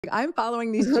I'm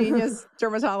following these genius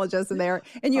dermatologists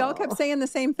and you all kept saying the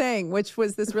same thing, which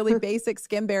was this really basic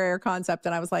skin barrier concept.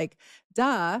 And I was like,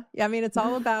 duh. I mean, it's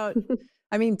all about,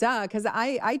 duh, because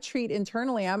I treat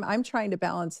internally. I'm trying to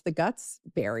balance the guts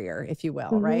barrier, if you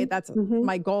will, right? That's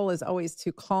my goal is always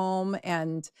to calm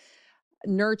and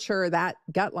nurture that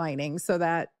gut lining so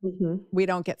that we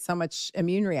don't get so much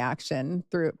immune reaction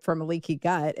from a leaky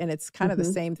gut. And it's kind of the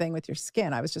same thing with your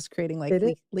skin. I was just creating like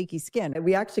leaky skin.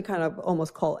 We actually kind of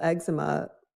almost call eczema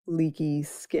leaky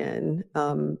skin.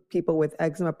 People with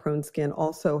eczema-prone skin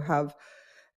also have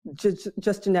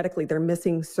just genetically, they're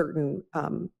missing certain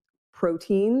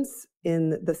proteins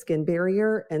in the skin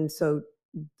barrier. And so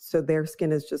their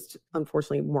skin is just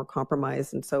unfortunately more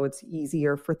compromised. And so it's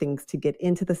easier for things to get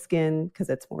into the skin because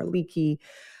it's more leaky,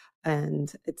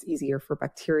 and it's easier for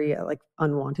bacteria, like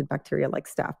unwanted bacteria, like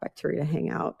staph bacteria, to hang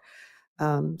out.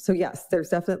 So yes, there's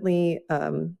definitely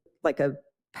like a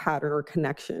pattern or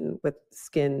connection with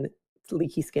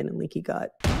leaky skin and leaky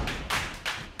gut.